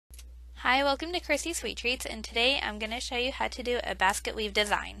Hi, welcome to Chrissy's Sweet Treats, and today I'm going to show you how to do a basket weave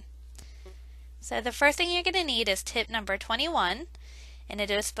design. So the first thing you're going to need is tip number 21 in a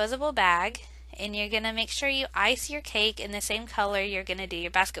disposable bag, and you're going to make sure you ice your cake in the same color you're going to do your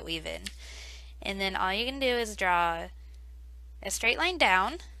basket weave in. And then all you can do is draw a straight line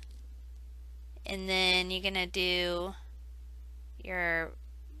down, and then you're going to do your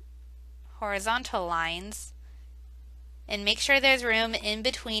horizontal lines and make sure there's room in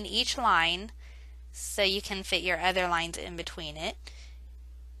between each line so you can fit your other lines in between it.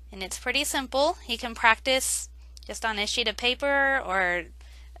 And it's pretty simple. You can practice just on a sheet of paper or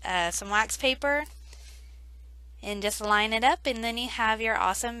some wax paper and just line it up, and then you have your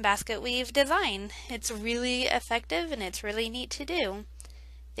awesome basket weave design. It's really effective and it's really neat to do.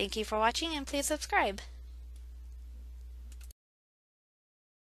 Thank you for watching, and please subscribe.